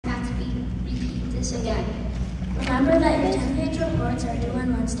this again. Remember that your 10-page reports are due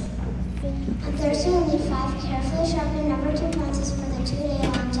on Wednesday. On Thursday, we'll need 5 carefully sharpened number 2 pencils for the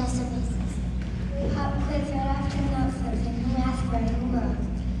 2-day-long test of basis. Pop quiz right after notes for the new math for new world.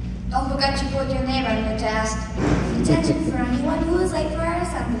 Don't forget to put your name on the test. Detention for anyone who is late for our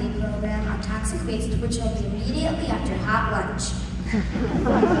assembly program on toxic waste, which will be immediately after hot lunch.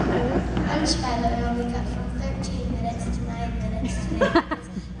 Lunch, by the way, will be cut from 13 minutes to 9 minutes today.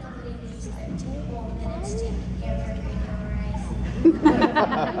 Nobody needs 13 whole minutes to hear for rice.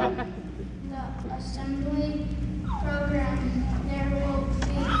 The assembly program, there will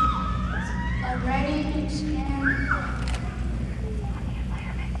be a ready scan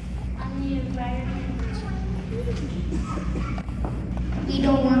on the environment. We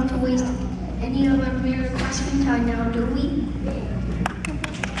don't want to waste any of our mirror classroom time now, do we?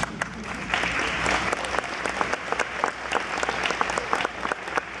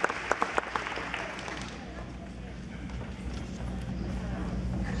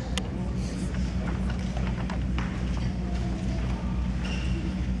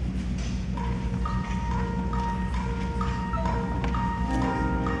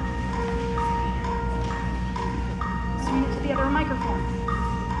 Swing it to the other microphone.